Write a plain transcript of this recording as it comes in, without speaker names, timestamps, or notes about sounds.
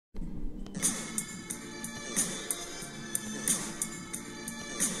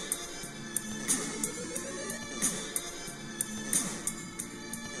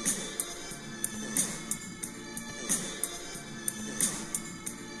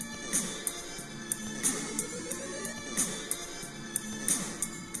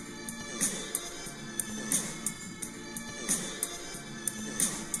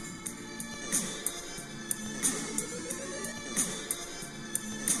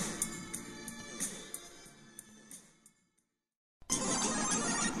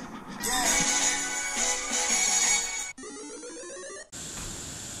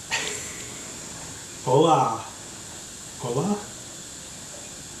Hola. Hola?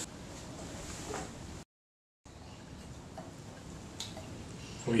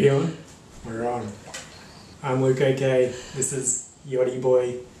 We on? We're on. I'm Luke OK, this is Yachty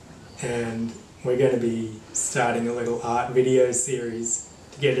Boy, and we're going to be starting a little art video series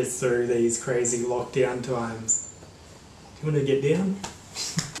to get us through these crazy lockdown times. Do you want to get down?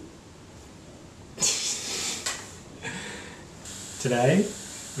 Today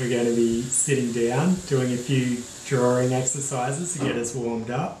we're going to be sitting down doing a few drawing exercises to get us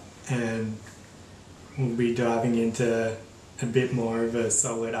warmed up, and we'll be diving into a bit more of a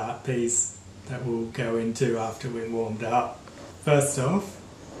solid art piece that we'll go into after we're warmed up. First off,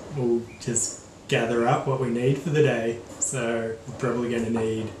 we'll just gather up what we need for the day. So we're probably going to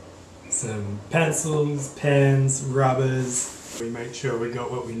need some pencils, pens, rubbers. We make sure we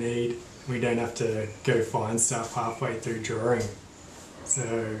got what we need. We don't have to go find stuff halfway through drawing.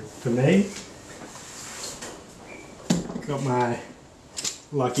 So for me, got my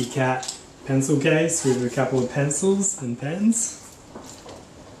Lucky Cat pencil case with a couple of pencils and pens.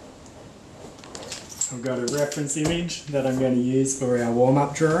 I've got a reference image that I'm going to use for our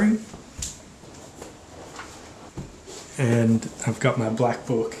warm-up drawing. And I've got my black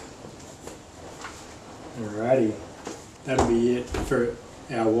book. Alrighty, that'll be it for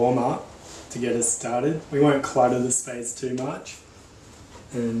our warm-up to get us started. We won't clutter the space too much.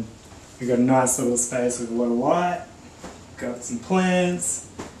 And we've got a nice little space with a lot of light. Got some plants.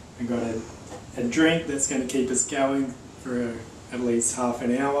 We've got a drink that's going to keep us going for at least half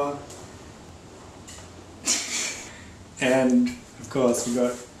an hour. And of course we've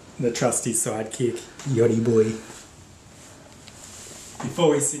got the trusty sidekick, Yachty Boy.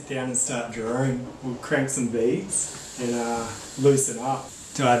 Before we sit down and start drawing, we'll crank some beats and loosen up.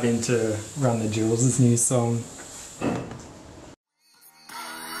 Dive into Run the Jewels' new song.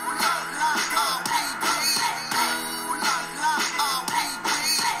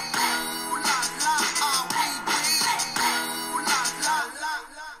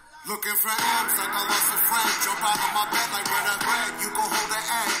 Looking for amps like I lost a friend. Jump out of my bed like red and red. You go hold the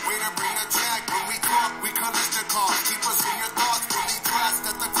egg, wait and bring a check. When we talk, we collect the car. Keep us in your thoughts, fully dressed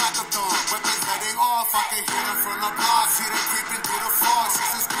at the crack of dawn. Weapons heading off, I can hear them from the block. See them creeping through the fog.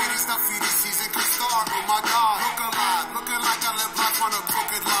 She's as pretty stuff, feeding season can start. Oh my God, look alive, looking like I live life on a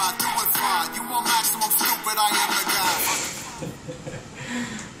crooked line. Doing fine, you want maximum stupid, I am the guy.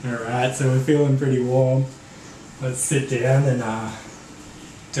 Alright, so we're feeling pretty warm. Let's sit down and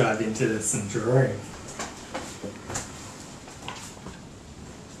dive into some drawing.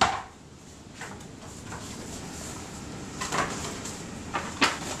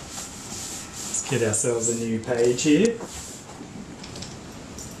 Let's get ourselves a new page here.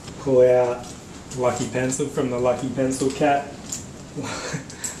 Pull out Lucky Pencil from the Lucky Pencil Cat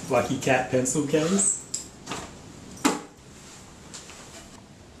Lucky Cat pencil case.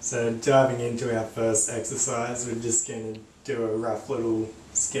 So diving into our first exercise, we're just going to do a rough little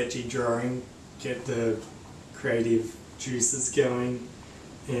sketchy drawing, get the creative juices going,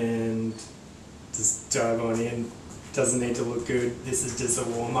 and just dive on in. Doesn't need to look good, this is just a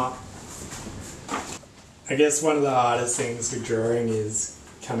warm-up. I guess one of the hardest things with drawing is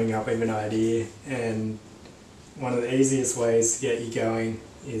coming up with an idea, and one of the easiest ways to get you going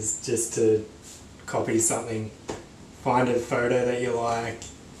is just to copy something. Find a photo that you like,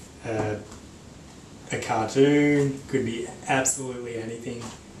 a cartoon, could be absolutely anything,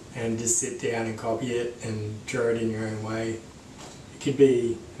 and just sit down and copy it and draw it in your own way. It could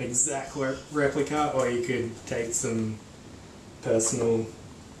be an exact replica, or you could take some personal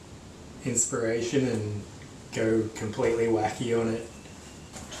inspiration and go completely wacky on it.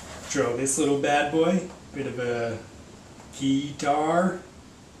 Draw this little bad boy, bit of a guitar.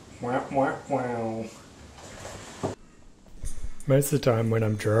 Wow, wow, wow. Most of the time when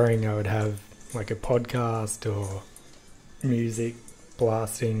I'm drawing, I would have like a podcast or music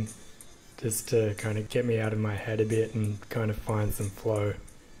blasting just to kind of get me out of my head a bit and kind of find some flow.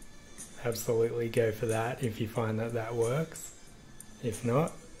 Absolutely go for that if you find that that works. If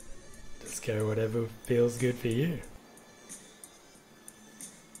not, just go whatever feels good for you.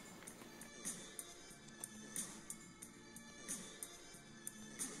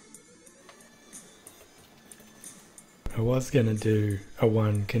 I was going to do a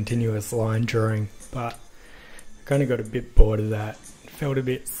one continuous line drawing, but I kind of got a bit bored of that. It felt a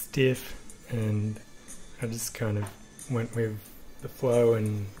bit stiff, and I just kind of went with the flow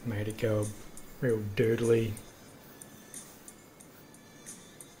and made it go real doodly.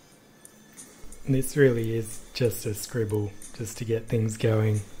 And this really is just a scribble, just to get things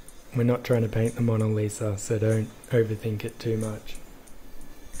going. We're not trying to paint the Mona Lisa, so don't overthink it too much.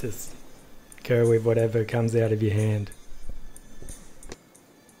 Just go with whatever comes out of your hand.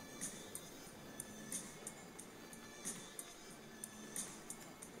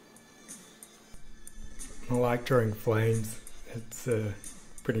 I like drawing flames. It's a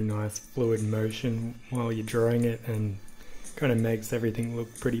pretty nice fluid motion while you're drawing it and kind of makes everything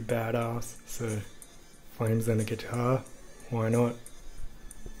look pretty badass. So flames on a guitar, why not?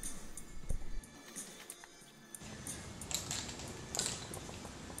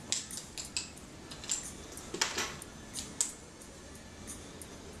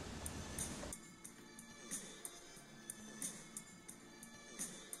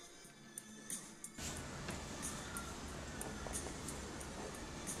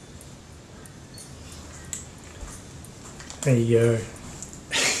 There you go.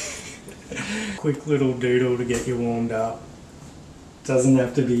 Quick little doodle to get you warmed up. Doesn't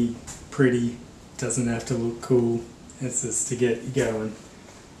have to be pretty, doesn't have to look cool. It's just to get you going.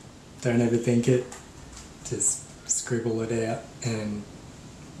 Don't overthink it. Just scribble it out and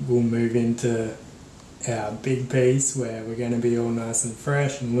we'll move into our big piece where we're going to be all nice and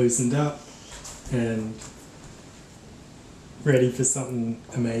fresh and loosened up and ready for something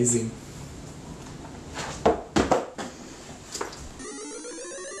amazing.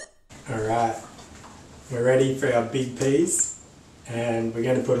 Alright, we're ready for our big piece and we're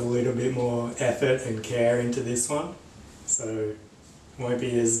going to put a little bit more effort and care into this one, so it won't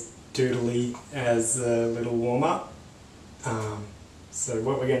be as doodly as a little warm-up. So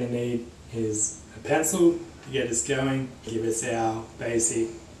what we're going to need is a pencil to get us going, give us our basic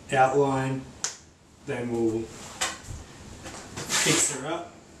outline, then we'll fix her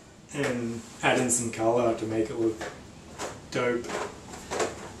up and add in some colour to make it look dope.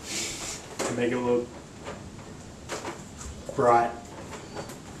 To make it look bright,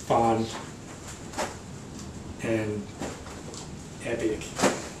 fun, and epic.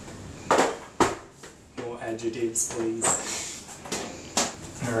 More adjectives, please.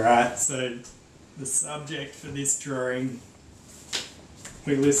 Alright, so the subject for this drawing,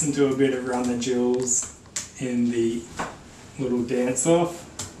 we listened to a bit of Run the Jewels in the little dance-off.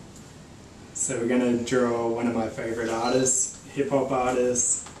 So we're going to draw one of my favourite artists, hip-hop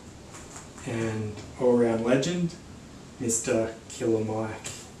artists, and all-round legend, Mr. Killer Mike.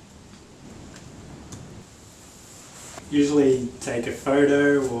 Usually take a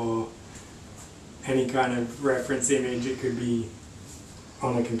photo or any kind of reference image. It could be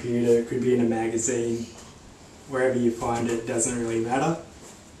on a computer, it could be in a magazine, wherever you find it, doesn't really matter.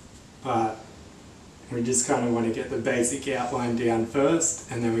 But we just kind of want to get the basic outline down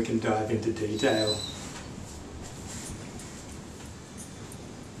first and then we can dive into detail.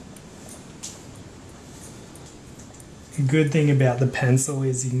 The good thing about the pencil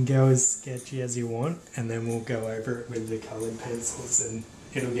is you can go as sketchy as you want and then we'll go over it with the coloured pencils and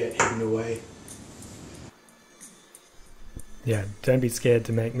it'll get hidden away. Yeah, don't be scared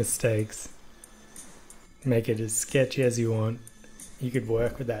to make mistakes. Make it as sketchy as you want. You could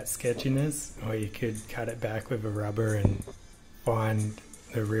work with that sketchiness or you could cut it back with a rubber and find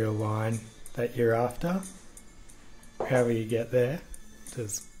the real line that you're after. However you get there,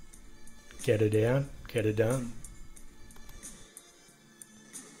 just get it down, get it done.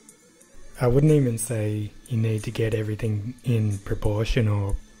 I wouldn't even say you need to get everything in proportion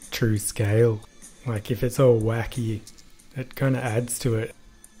or true scale. Like if it's all wacky, it kind of adds to it.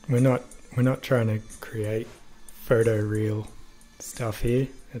 We're not trying to create photoreal stuff here.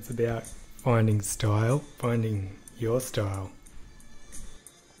 It's about finding style, finding your style.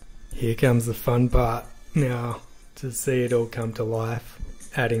 Here comes the fun part now, to see it all come to life,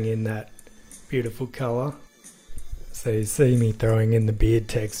 adding in that beautiful colour. So you see me throwing in the beard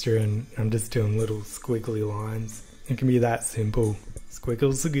texture and I'm just doing little squiggly lines. It can be that simple.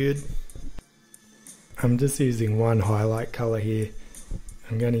 Squiggles are good. I'm just using one highlight colour here.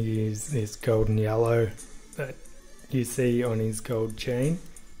 I'm going to use this golden yellow that you see on his gold chain.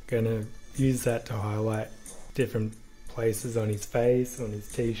 I'm going to use that to highlight different places on his face, on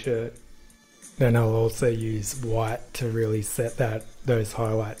his t-shirt. Then I'll also use white to really set those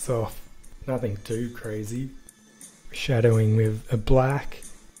highlights off. Nothing too crazy. Shadowing with a black.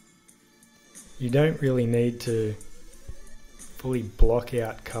 You don't really need to fully block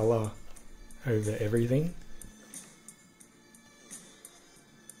out colour over everything.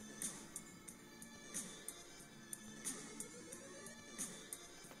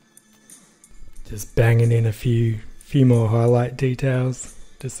 Just banging in a few more highlight details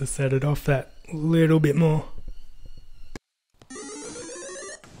just to set it off that little bit more.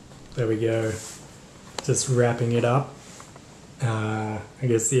 There we go. Just wrapping it up. I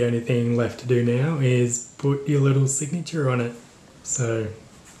guess the only thing left to do now is put your little signature on it. So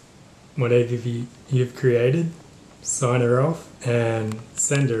whatever you've created, sign her off and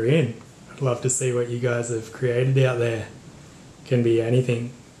send her in. I'd love to see what you guys have created out there. Can be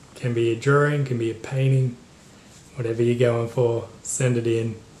anything. Can be a drawing, can be a painting, whatever you're going for, send it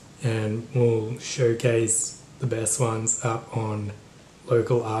in and we'll showcase the best ones up on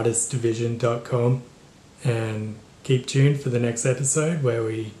localartistdivision.com. And keep tuned for the next episode where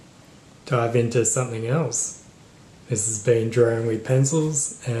we dive into something else. This has been Drawing with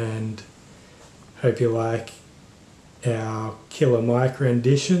Pencils, and hope you like our Killer Mike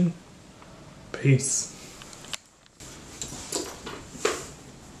rendition. Peace.